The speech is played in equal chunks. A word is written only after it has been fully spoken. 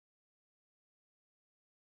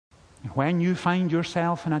When you find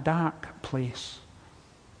yourself in a dark place,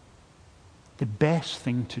 the best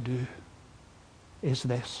thing to do is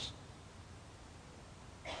this,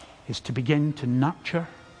 is to begin to nurture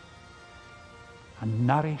and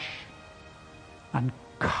nourish and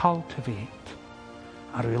cultivate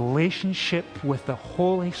a relationship with the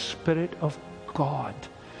Holy Spirit of God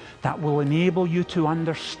that will enable you to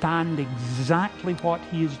understand exactly what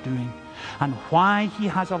He is doing and why He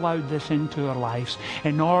has allowed this into our lives,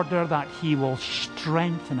 in order that He will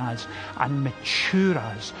strengthen us and mature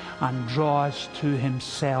us and draw us to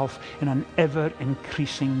Himself in an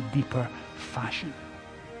ever-increasing deeper fashion.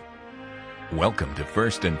 Welcome to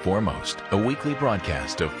First and Foremost, a weekly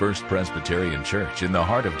broadcast of First Presbyterian Church in the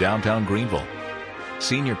heart of downtown Greenville.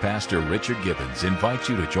 Senior Pastor Richard Gibbons invites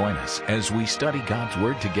you to join us as we study God's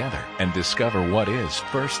Word together and discover what is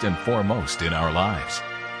first and foremost in our lives.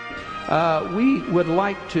 We would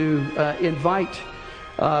like to invite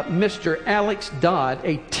Mr. Alex Dodd,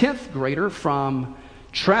 a 10th grader from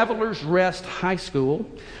Travelers Rest High School,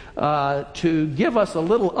 to give us a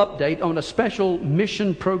little update on a special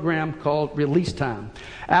mission program called Release Time.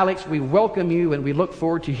 Alex, we welcome you and we look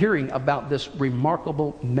forward to hearing about this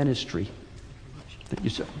remarkable ministry. Thank you,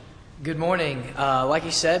 sir. Good morning. Like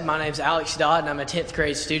you said, my name's Alex Dodd, and I'm a 10th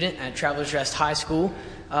grade student at Travelers Rest High School.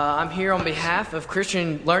 I'm here on behalf of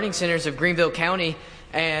Christian Learning Centers of Greenville County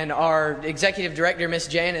and our executive director, Miss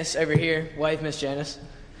Janice, over here. Wave, Miss Janice.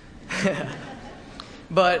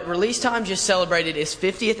 But Release Time just celebrated its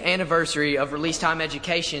 50th anniversary of Release Time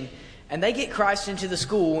education, and they get Christ into the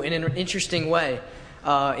school in an interesting way.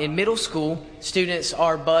 In middle school, students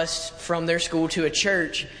are bused from their school to a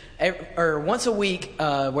church once a week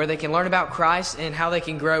where they can learn about Christ and how they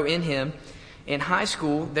can grow in Him. In high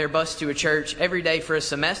school, they're bused to a church every day for a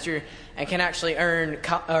semester and can actually earn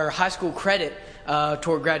high school credit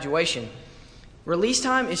toward graduation. Release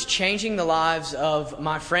Time is changing the lives of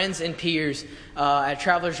my friends and peers at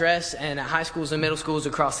Travelers Rest and at high schools and middle schools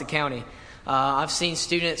across the county. I've seen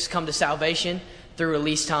students come to salvation through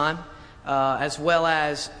Release Time, as well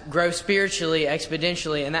as grow spiritually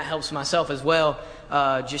exponentially, and that helps myself as well,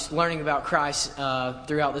 just learning about Christ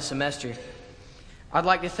throughout the semester. I'd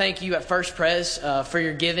like to thank you at First Pres for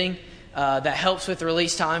your giving that helps with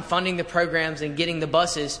Release Time, funding the programs and getting the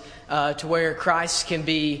buses to where Christ can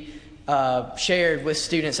be shared with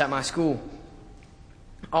students at my school.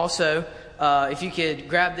 Also, if you could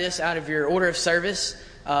grab this out of your order of service,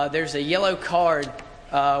 there's a yellow card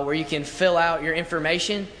where you can fill out your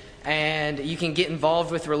information and you can get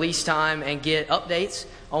involved with Release Time and get updates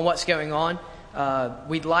on what's going on.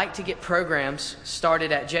 We'd like to get programs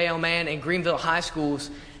started at J.L. Mann and Greenville High Schools,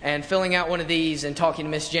 and filling out one of these and talking to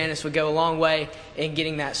Miss Janice would go a long way in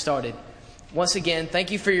getting that started. Once again, thank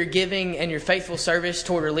you for your giving and your faithful service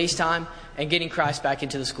toward Release Time and getting Christ back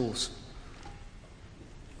into the schools.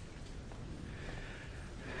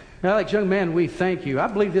 Alex, young man, we thank you. I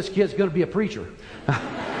believe this kid's going to be a preacher.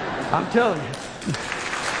 I'm telling you.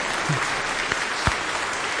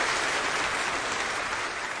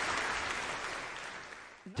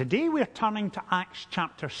 Today we're turning to Acts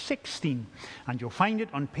chapter 16, and you'll find it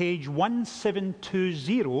on page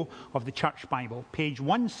 1720 of the Church Bible. Page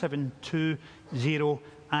 1720,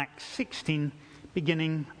 Acts 16,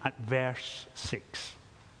 beginning at verse 6.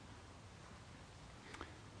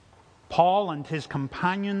 Paul and his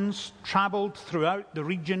companions travelled throughout the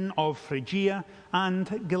region of Phrygia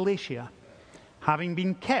and Galatia, having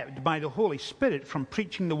been kept by the Holy Spirit from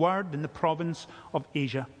preaching the word in the province of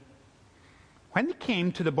Asia. When they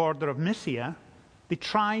came to the border of Mysia, they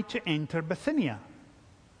tried to enter Bithynia,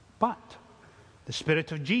 but the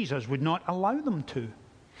Spirit of Jesus would not allow them to.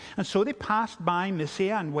 And so they passed by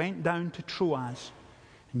Mysia and went down to Troas.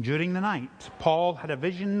 And during the night, Paul had a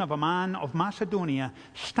vision of a man of Macedonia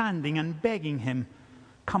standing and begging him,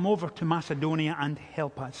 "Come over to Macedonia and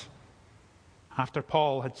help us." After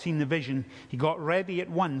Paul had seen the vision, he got ready at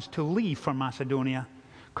once to leave for Macedonia,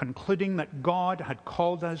 concluding that God had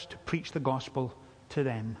called us to preach the gospel to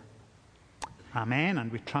them. Amen, and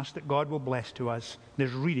we trust that God will bless to us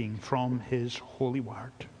this reading from His holy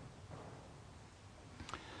word.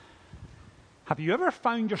 Have you ever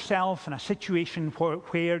found yourself in a situation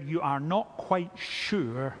where you are not quite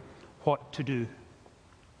sure what to do?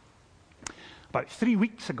 About 3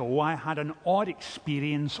 weeks ago, I had an odd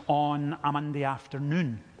experience on a Monday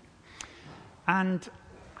afternoon. And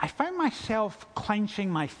I found myself clenching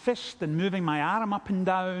my fist and moving my arm up and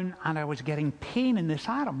down, and I was getting pain in this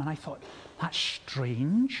arm. And I thought, that's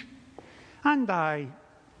strange. And I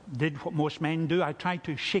did what most men do. I tried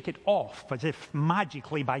to shake it off, as if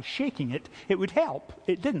magically by shaking it, it would help.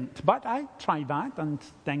 It didn't. But I tried that and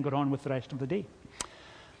then got on with the rest of the day.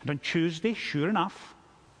 And on Tuesday, sure enough,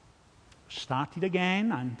 started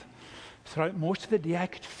again, and throughout most of the day I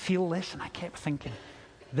could feel this, and I kept thinking,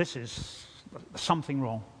 this is something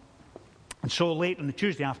wrong. And so late on the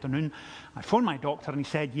Tuesday afternoon, I phoned my doctor and he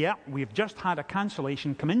said, yeah, we've just had a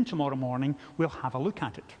cancellation. Come in tomorrow morning, we'll have a look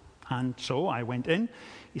at it. And so I went in.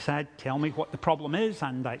 He said, tell me what the problem is.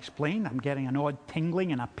 And I explained, I'm getting an odd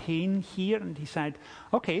tingling and a pain here. And he said,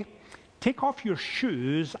 okay, take off your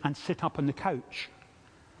shoes and sit up on the couch.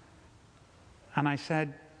 And I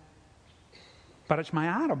said, but it's my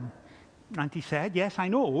arm. And he said, yes, I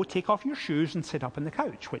know, take off your shoes and sit up on the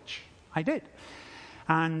couch, which I did.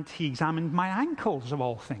 And he examined my ankles, of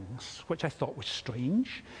all things, which I thought was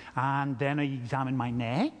strange. And then he examined my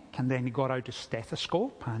neck, and then he got out a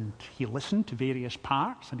stethoscope, and he listened to various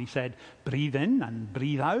parts, and he said, breathe in and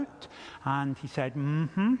breathe out. And he said,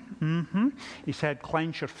 He said,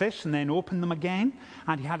 clench your fists and then open them again.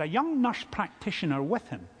 And he had a young nurse practitioner with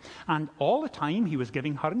him. And all the time he was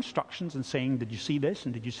giving her instructions and saying, did you see this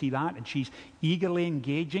and did you see that? And she's eagerly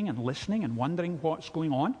engaging and listening and wondering what's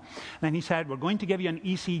going on. And then he said, we're going to give you an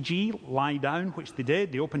ECG, lie down, which they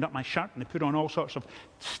did. They opened up my shirt and they put on all sorts of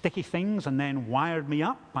sticky things and then wired me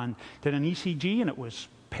up and did an ECG, and it was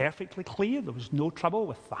perfectly clear. There was no trouble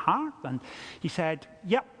with the heart. And he said,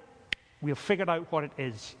 yep, we've figured out what it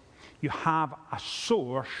is. You have a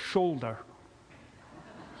sore shoulder.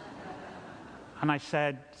 And I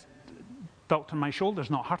said, doctor, my shoulder's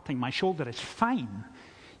not hurting. My shoulder is fine.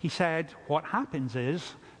 He said, what happens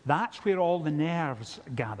is that's where all the nerves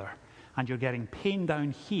gather. And you're getting pain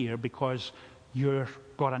down here because you've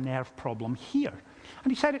got a nerve problem here.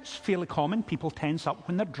 And he said it's fairly common. People tense up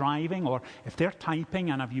when they're driving or if they're typing.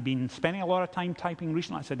 And have you been spending a lot of time typing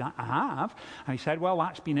recently? I said, I have. And he said, well,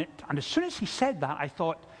 that's been it. And as soon as he said that, I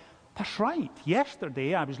thought, that's right.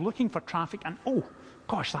 Yesterday I was looking for traffic and, oh,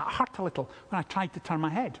 gosh, that hurt a little when I tried to turn my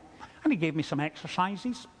head. And he gave me some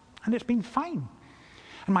exercises and it's been fine.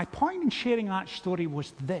 And my point in sharing that story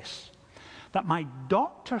was this, that my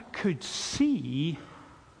doctor could see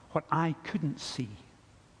what I couldn't see.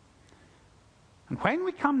 And when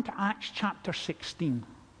we come to Acts chapter 16,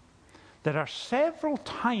 there are several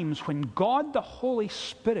times when God the Holy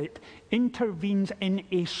Spirit intervenes in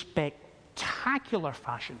a spectacular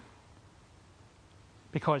fashion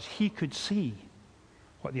because he could see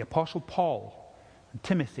what the Apostle Paul and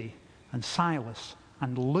Timothy and Silas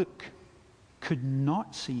and Luke could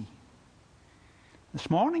not see. This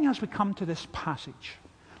morning as we come to this passage,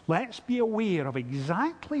 let's be aware of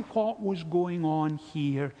exactly what was going on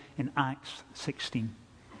here in Acts 16.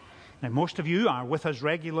 Now, most of you are with us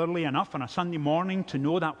regularly enough on a Sunday morning to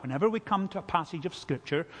know that whenever we come to a passage of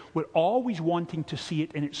Scripture, we're always wanting to see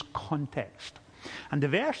it in its context. And the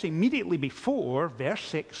verse immediately before, verse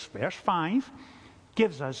 6, verse 5,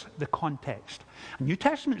 gives us the context. And New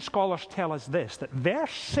Testament scholars tell us this, that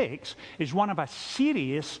verse 6 is one of a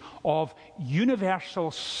series of universal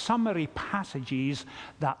summary passages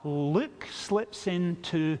that Luke slips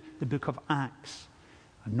into the book of Acts.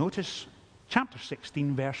 And notice chapter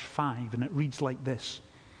 16, verse 5, and it reads like this.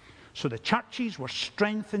 So the churches were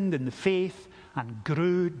strengthened in the faith and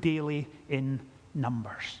grew daily in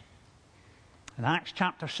numbers. In Acts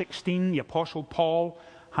chapter 16, the Apostle Paul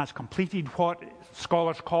has completed what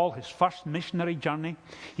scholars call his first missionary journey.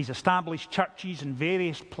 He's established churches in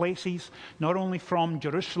various places, not only from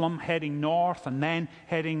Jerusalem heading north and then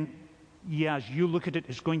heading, as you look at it,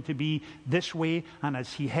 it's going to be this way. And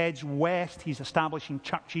as he heads west, he's establishing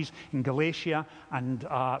churches in Galatia and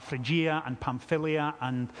Phrygia and Pamphylia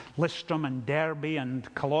and Lystra and Derbe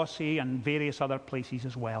and Colossae and various other places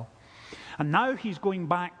as well. And now he's going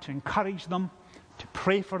back to encourage them, to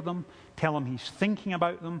pray for them, tell them he's thinking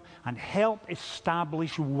about them, and help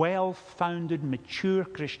establish well-founded, mature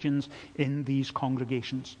Christians in these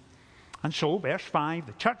congregations. And so, verse 5,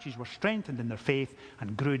 the churches were strengthened in their faith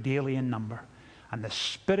and grew daily in number. And the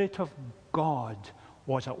Spirit of God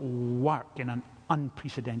was at work in an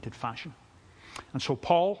unprecedented fashion. And so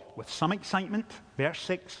Paul, with some excitement, verse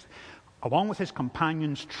 6, along with his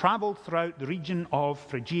companions, traveled throughout the region of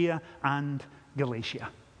Phrygia and Galatia.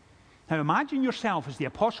 Now imagine yourself as the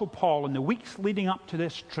Apostle Paul in the weeks leading up to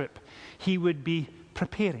this trip. He would be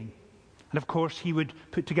preparing. And of course he would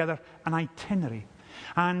put together an itinerary.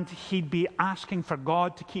 And he'd be asking for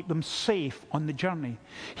God to keep them safe on the journey.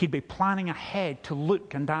 He'd be planning ahead to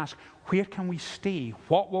look and ask, where can we stay?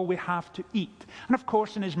 What will we have to eat? And of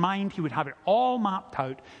course in his mind he would have it all mapped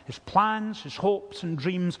out. His plans, his hopes and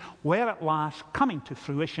dreams were at last coming to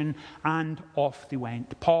fruition, and off they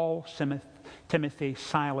went. Paul, Timothy,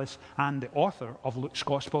 Silas, and the author of Luke's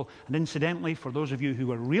Gospel. And incidentally, for those of you who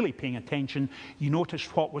were really paying attention, you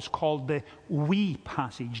noticed what was called the we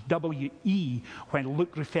passage, W-E, when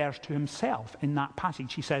Luke refers to himself in that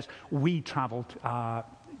passage. He says, we traveled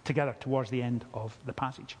together towards the end of the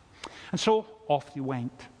passage. And so off they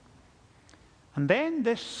went. And then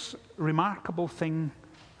this remarkable thing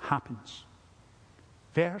happens.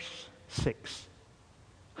 Verse 6.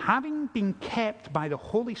 Having been kept by the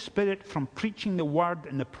Holy Spirit from preaching the word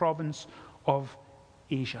in the province of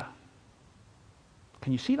Asia.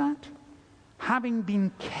 Can you see that? Having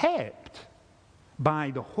been kept by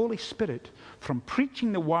the Holy Spirit from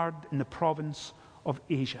preaching the word in the province of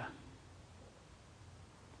Asia.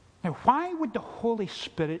 Now, why would the Holy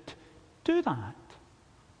Spirit do that?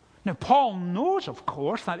 Now, Paul knows, of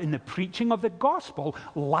course, that in the preaching of the gospel,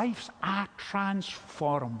 lives are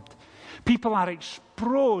transformed. People are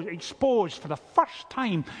exposed for the first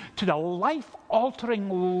time to the life-altering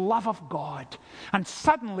love of God. And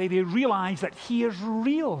suddenly they realize that He is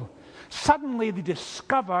real. Suddenly they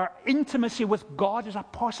discover intimacy with God is a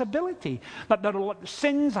possibility. That their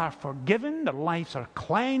sins are forgiven, their lives are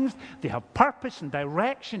cleansed, they have purpose and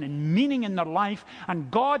direction and meaning in their life.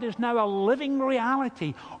 And God is now a living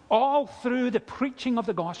reality all through the preaching of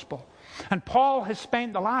the gospel. And Paul has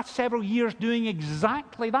spent the last several years doing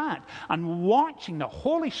exactly that and watching the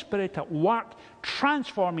Holy Spirit at work,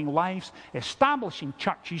 transforming lives, establishing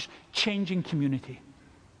churches, changing community.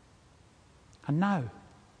 And now,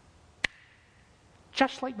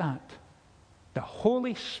 just like that, the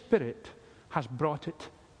Holy Spirit has brought it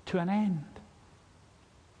to an end.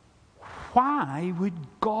 Why would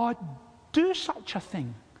God do such a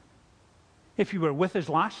thing? If you were with us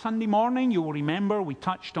last Sunday morning, you will remember we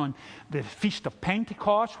touched on the Feast of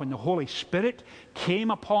Pentecost when the Holy Spirit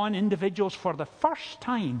came upon individuals for the first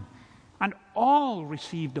time, and all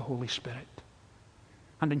received the Holy Spirit.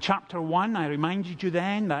 And in chapter 1, I reminded you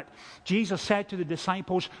then that Jesus said to the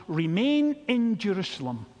disciples, remain in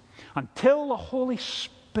Jerusalem until the Holy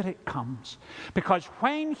Spirit comes. Because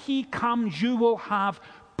when He comes, you will have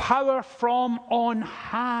power from on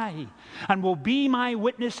high, and will be my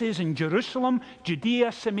witnesses in Jerusalem,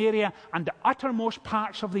 Judea, Samaria, and the uttermost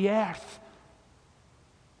parts of the earth.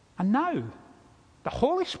 And now, the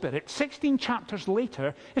Holy Spirit, 16 chapters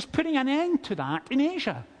later, is putting an end to that in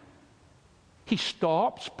Asia. He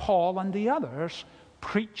stops Paul and the others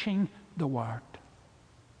preaching the word.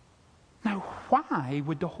 Now, why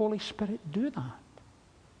would the Holy Spirit do that?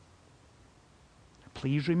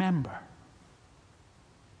 Please remember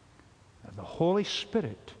that the Holy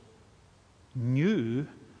Spirit knew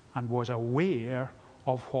and was aware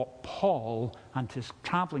of what Paul and his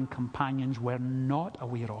traveling companions were not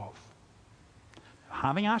aware of.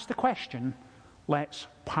 Having asked the question, let's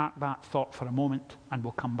park that thought for a moment and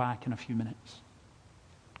we'll come back in a few minutes.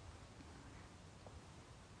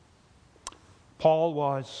 Paul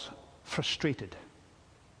was frustrated.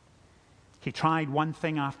 He tried one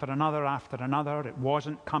thing after another. It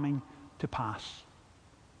wasn't coming to pass.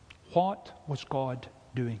 What was God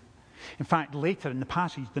doing? In fact, later in the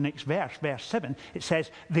passage, the next verse, verse 7, it says,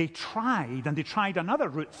 they tried another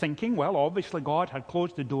route, thinking, well, obviously God had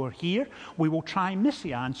closed the door here. We will try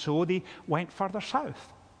Mysia. And so they went further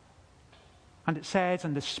south. And it says,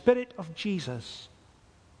 and the Spirit of Jesus,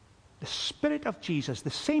 the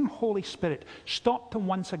same Holy Spirit, stopped them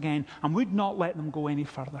once again and would not let them go any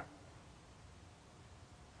further.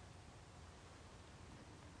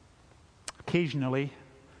 Occasionally,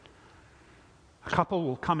 a couple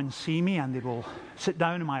will come and see me and they will sit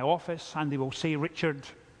down in my office and they will say, Richard,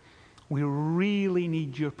 we really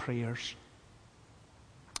need your prayers.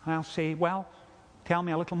 And I'll say, well, tell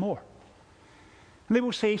me a little more. And they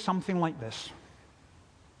will say something like this.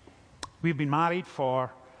 We've been married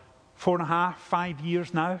for 4.5, 5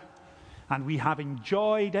 years now, and we have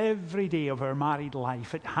enjoyed every day of our married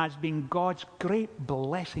life. It has been God's great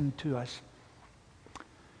blessing to us.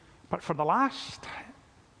 But for the last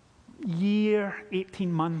year,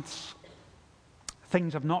 18 months,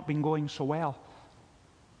 things have not been going so well.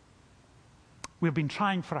 We've been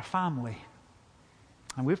trying for a family.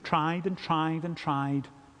 And we've tried and tried and tried.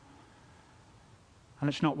 And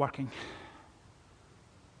it's not working.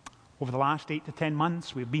 Over the last 8 to 10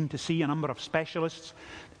 months, we've been to see a number of specialists.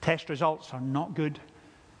 The test results are not good.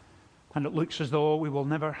 And it looks as though we will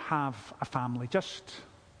never have a family. Just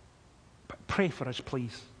pray for us,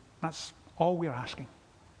 please. That's all we're asking.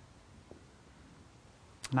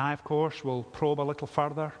 And I, of course, will probe a little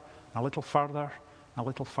further, a little further, a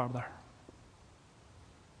little further.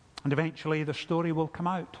 And eventually the story will come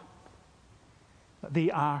out that they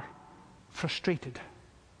are frustrated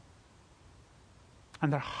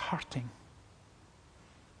and they're hurting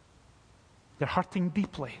They're hurting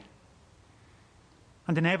deeply.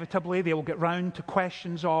 And inevitably they will get round to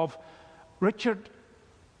questions of, Richard,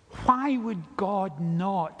 why would God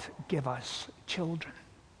not give us children?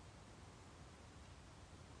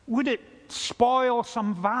 Would it spoil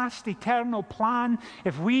some vast eternal plan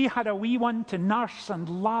if we had a wee one to nurse and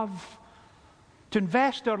love, to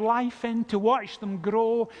invest our life in, to watch them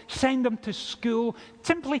grow, send them to school,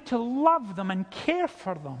 simply to love them and care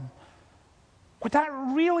for them? Would that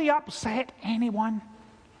really upset anyone?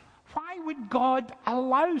 Why would God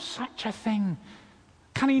allow such a thing?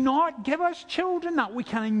 Can He not give us children that we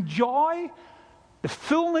can enjoy the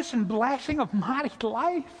fullness and blessing of married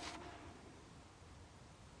life?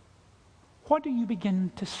 What do you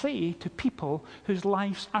begin to say to people whose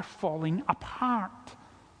lives are falling apart?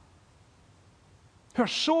 Who are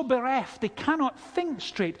so bereft they cannot think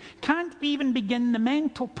straight, can't even begin the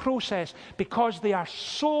mental process because they are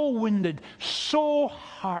so wounded, so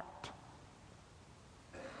hurt.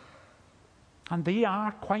 And they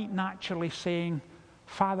are quite naturally saying,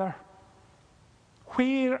 Father,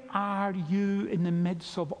 where are you in the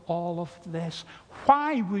midst of all of this?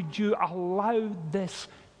 Why would you allow this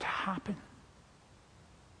to happen?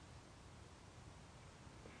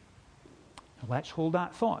 Now let's hold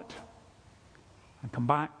that thought and come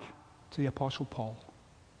back to the Apostle Paul.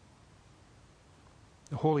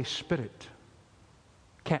 The Holy Spirit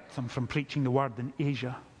kept them from preaching the word in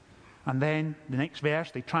Asia. And then, the next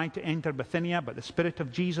verse, they tried to enter Bithynia, but the Spirit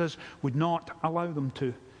of Jesus would not allow them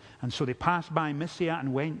to. And so they passed by Mysia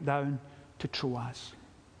and went down to Troas.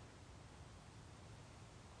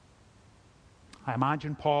 I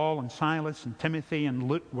imagine Paul and Silas and Timothy and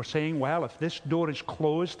Luke were saying, well, if this door is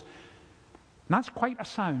closed, and that's quite a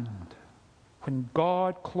sound. When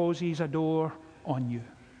God closes a door on you,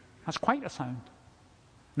 that's quite a sound.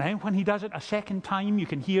 Now, when He does it a second time, you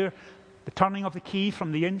can hear the turning of the key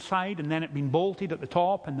from the inside and then it being bolted at the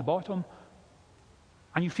top and the bottom.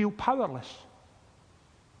 And you feel powerless.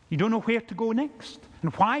 You don't know where to go next.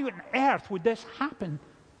 And why on earth would this happen?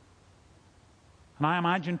 And I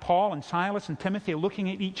imagine Paul and Silas and Timothy looking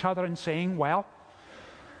at each other and saying, well,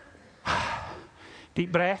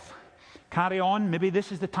 deep breath, carry on. Maybe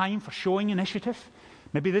this is the time for showing initiative.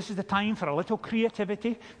 Maybe this is the time for a little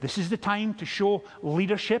creativity. This is the time to show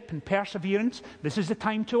leadership and perseverance. This is the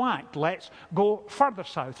time to act. Let's go further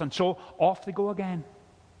south. And so off they go again.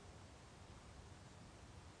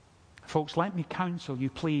 Folks, let me counsel you,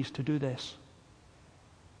 please, to do this.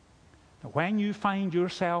 That when you find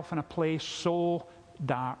yourself in a place so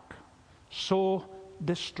dark, so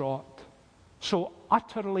distraught, so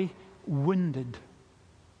utterly wounded,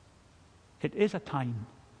 it is a time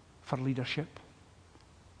for leadership.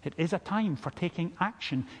 It is a time for taking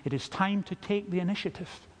action. It is time to take the initiative.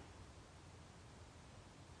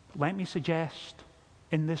 Let me suggest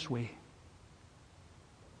in this way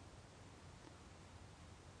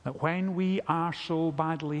that when we are so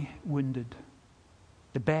badly wounded,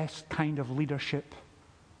 the best kind of leadership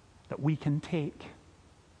that we can take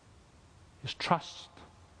is trust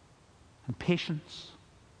and patience.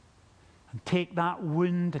 And take that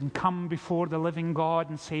wound and come before the living God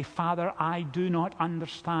and say, Father, I do not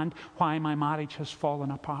understand why my marriage has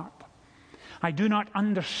fallen apart. I do not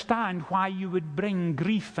understand why you would bring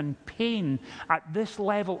grief and pain at this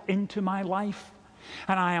level into my life.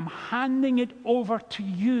 And I am handing it over to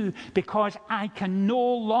you because I can no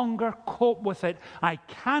longer cope with it. I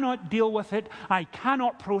cannot deal with it. I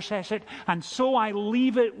cannot process it. And so I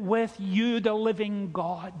leave it with you, the living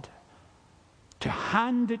God, to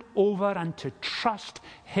hand it over and to trust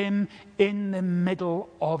Him in the middle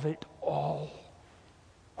of it all.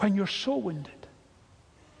 When you're so wounded.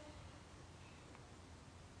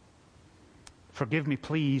 Forgive me,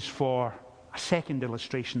 please, for a second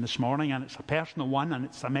illustration this morning, and it's a personal one and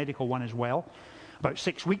it's a medical one as well. About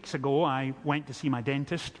 6 weeks ago, I went to see my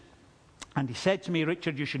dentist, and he said to me,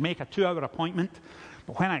 Richard, you should make a 2-hour appointment.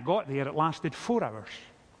 But when I got there, it lasted 4 hours.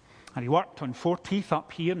 And he worked on 4 teeth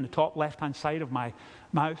up here in the top left-hand side of my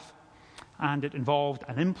mouth. And it involved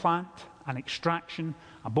an implant, an extraction,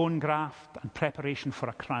 a bone graft, and preparation for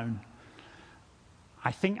a crown.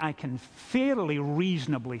 I think I can fairly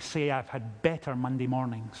reasonably say I've had better Monday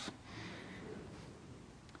mornings.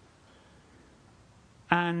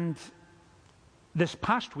 And this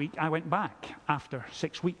past week, I went back after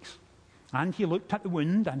 6 weeks. And he looked at the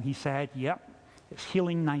wound and he said, yep, it's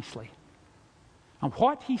healing nicely. And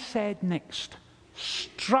what he said next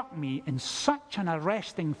struck me in such an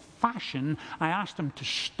arresting fashion, I asked him to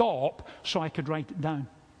stop so I could write it down.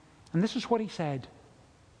 And this is what he said.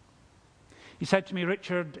 He said to me,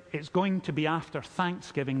 Richard, it's going to be after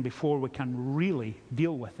Thanksgiving before we can really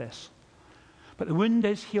deal with this. But the wound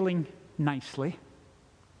is healing nicely.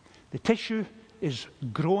 The tissue is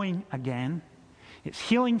growing again. It's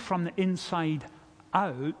healing from the inside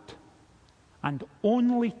out, and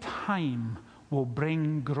only time will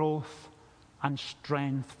bring growth and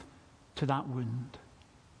strength to that wound.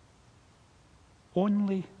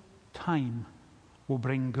 Only time will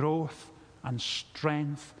bring growth and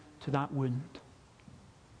strength to that wound.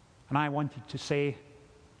 And I wanted to say,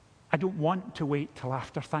 I don't want to wait till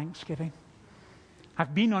after Thanksgiving.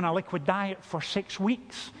 I've been on a liquid diet for 6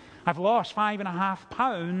 weeks. I've lost 5.5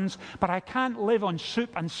 pounds, but I can't live on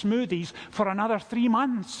soup and smoothies for another 3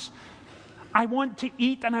 months. I want to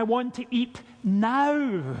eat, and I want to eat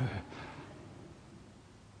now.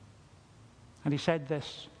 And he said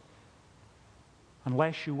this: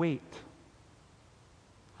 unless you wait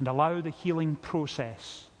and allow the healing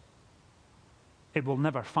process, it will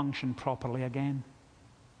never function properly again.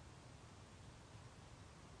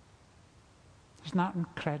 Isn't that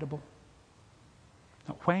incredible?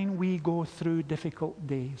 That when we go through difficult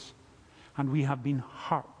days and we have been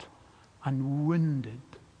hurt and wounded,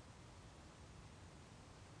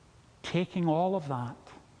 taking all of that,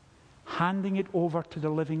 handing it over to the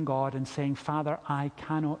living God and saying, Father, I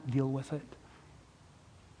cannot deal with it.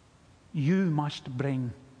 You must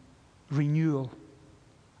bring renewal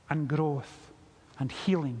and growth and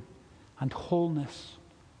healing and wholeness.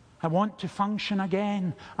 I want to function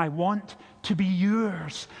again. I want to be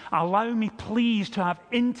yours. Allow me, please, to have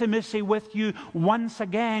intimacy with you once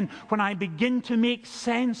again when I begin to make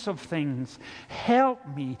sense of things. Help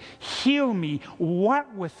me, heal me, work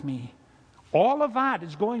with me. All of that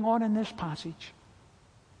is going on in this passage.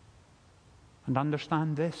 And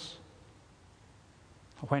understand this: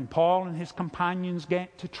 when Paul and his companions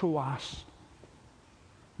get to Troas,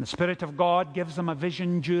 the Spirit of God gives them a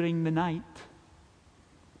vision during the night.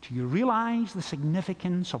 Do you realize the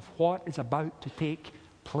significance of what is about to take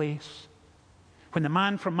place? When the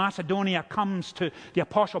man from Macedonia comes to the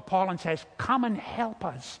Apostle Paul and says, come and help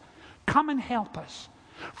us. Come and help us.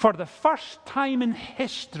 For the first time in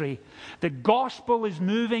history, the gospel is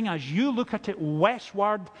moving, as you look at it,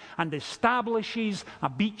 westward and establishes a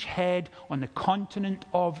beachhead on the continent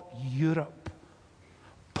of Europe.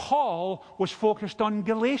 Paul was focused on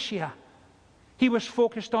Galatia. He was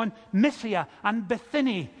focused on Mysia and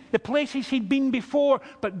Bithynia, the places he'd been before,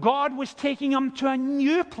 but God was taking him to a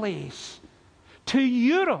new place, to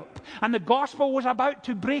Europe, and the gospel was about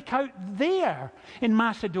to break out there in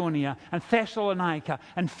Macedonia and Thessalonica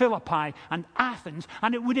and Philippi and Athens,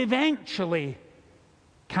 and it would eventually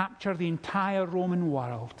capture the entire Roman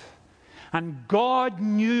world. And God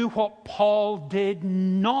knew what Paul did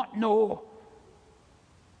not know.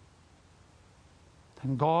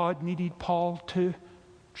 And God needed Paul to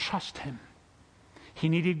trust him. He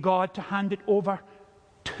needed God to hand it over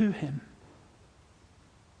to him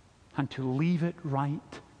and to leave it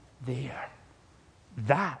right there.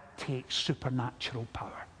 That takes supernatural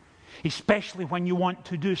power. Especially when you want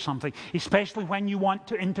to do something, especially when you want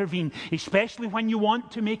to intervene, especially when you want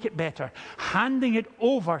to make it better. Handing it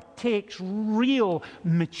over takes real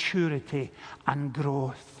maturity and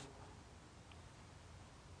growth.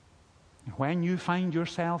 When you find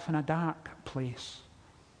yourself in a dark place,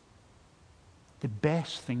 the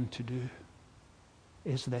best thing to do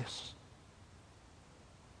is this,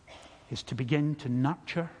 is to begin to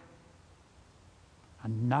nurture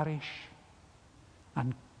and nourish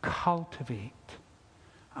and cultivate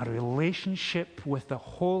a relationship with the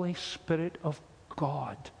Holy Spirit of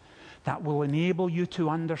God that will enable you to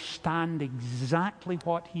understand exactly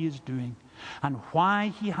what He is doing and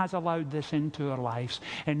why He has allowed this into our lives,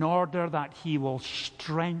 in order that He will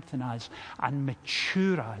strengthen us and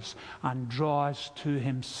mature us and draw us to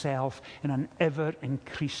Himself in an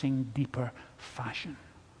ever-increasing deeper fashion.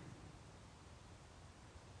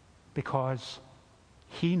 Because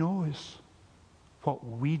He knows what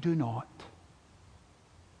we do not.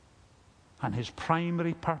 And His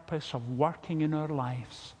primary purpose of working in our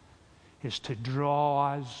lives is to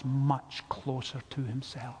draw us much closer to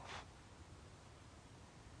Himself.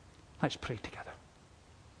 Let's pray together.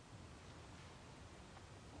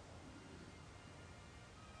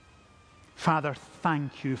 Father,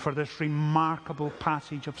 thank You for this remarkable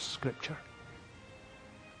passage of Scripture.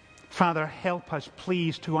 Father, help us,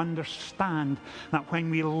 please, to understand that when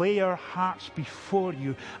we lay our hearts before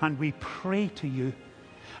You and we pray to You,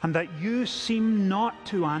 and that You seem not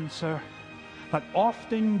to answer, but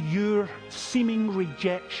often Your seeming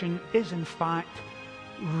rejection is in fact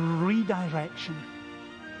redirection.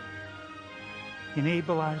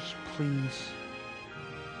 Enable us, please,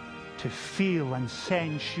 to feel and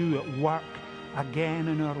sense You at work again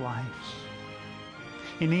in our lives.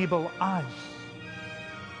 Enable us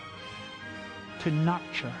to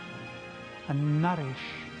nurture and nourish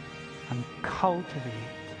and cultivate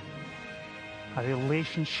a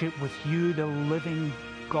relationship with you, the living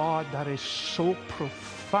God, that is so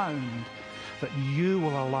profound that you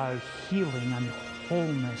will allow healing and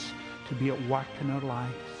wholeness to be at work in our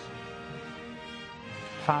lives.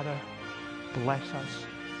 Father, bless us,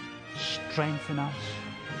 strengthen us,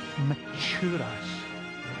 mature us,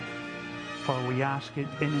 for we ask it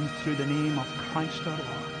in and through the name of Christ our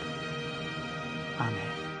Lord. Amen.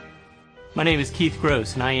 My name is Keith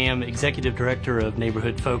Gross, and I am Executive Director of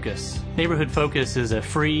Neighborhood Focus. Neighborhood Focus is a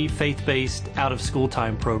free, faith-based, out-of-school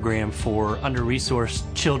time program for under-resourced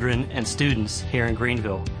children and students here in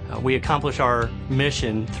Greenville. We accomplish our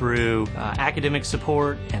mission through academic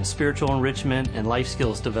support and spiritual enrichment and life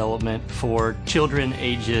skills development for children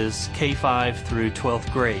ages K-5 through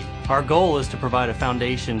 12th grade. Our goal is to provide a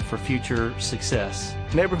foundation for future success.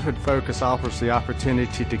 Neighborhood Focus offers the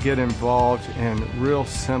opportunity to get involved in real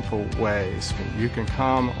simple ways. You can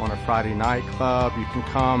come on a Friday night club, you can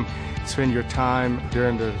come spend your time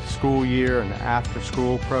during the school year and the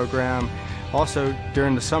after-school program, also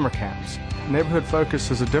during the summer camps. Neighborhood Focus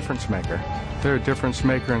is a difference maker. They're a difference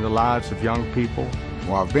maker in the lives of young people.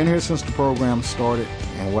 Well, I've been here since the program started,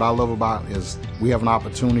 and what I love about it is we have an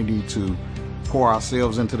opportunity to pour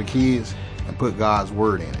ourselves into the kids and put God's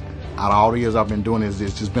word in it. Out of all the years I've been doing this,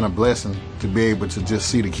 it's just been a blessing to be able to just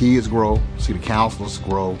see the kids grow, see the counselors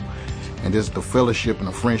grow, and just the fellowship and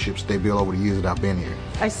the friendships they build over the years that I've been here.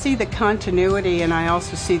 I see the continuity, and I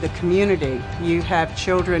also see the community. You have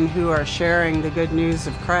children who are sharing the good news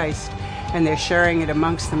of Christ, and they're sharing it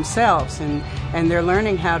amongst themselves, and they're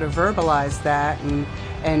learning how to verbalize that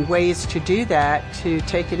and ways to do that, to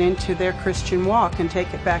take it into their Christian walk and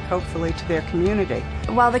take it back hopefully to their community.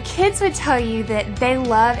 While the kids would tell you that they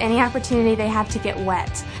love any opportunity they have to get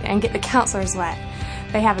wet and get the counselors wet,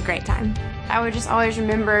 they have a great time. I would just always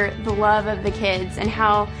remember the love of the kids and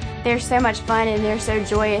how they're so much fun and they're so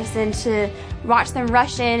joyous, and to watch them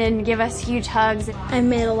rush in and give us huge hugs. I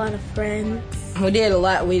made a lot of friends. We did a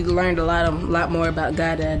lot. We learned a lot more about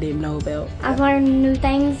God that I didn't know about. I've learned new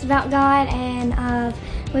things about God, and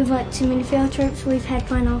we went to many field trips. We've had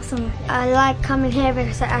fun all summer. I like coming here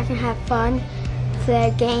because I can have fun with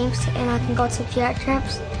the games, and I can go to field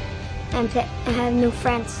trips and have new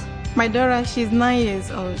friends. My daughter, she's 9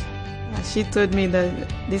 years old. She told me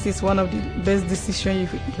that this is one of the best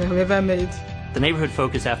decisions you have ever made. The Neighborhood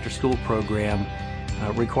Focus After School program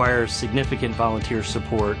requires significant volunteer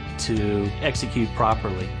support to execute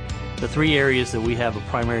properly. The three areas that we have a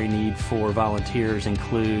primary need for volunteers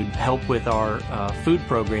include help with our food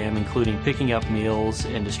program, including picking up meals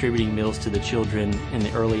and distributing meals to the children in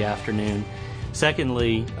the early afternoon.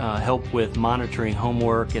 Secondly, help with monitoring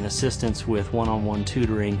homework and assistance with one-on-one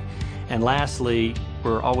tutoring. And lastly,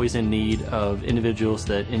 we're always in need of individuals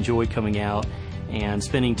that enjoy coming out and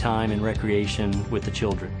spending time in recreation with the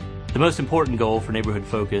children. The most important goal for Neighborhood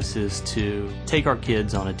Focus is to take our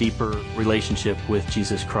kids on a deeper relationship with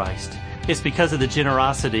Jesus Christ. It's because of the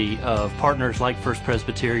generosity of partners like First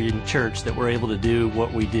Presbyterian Church that we're able to do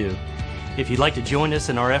what we do. If you'd like to join us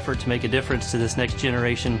in our effort to make a difference to this next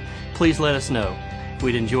generation, please let us know.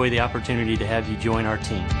 We'd enjoy the opportunity to have you join our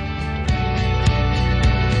team.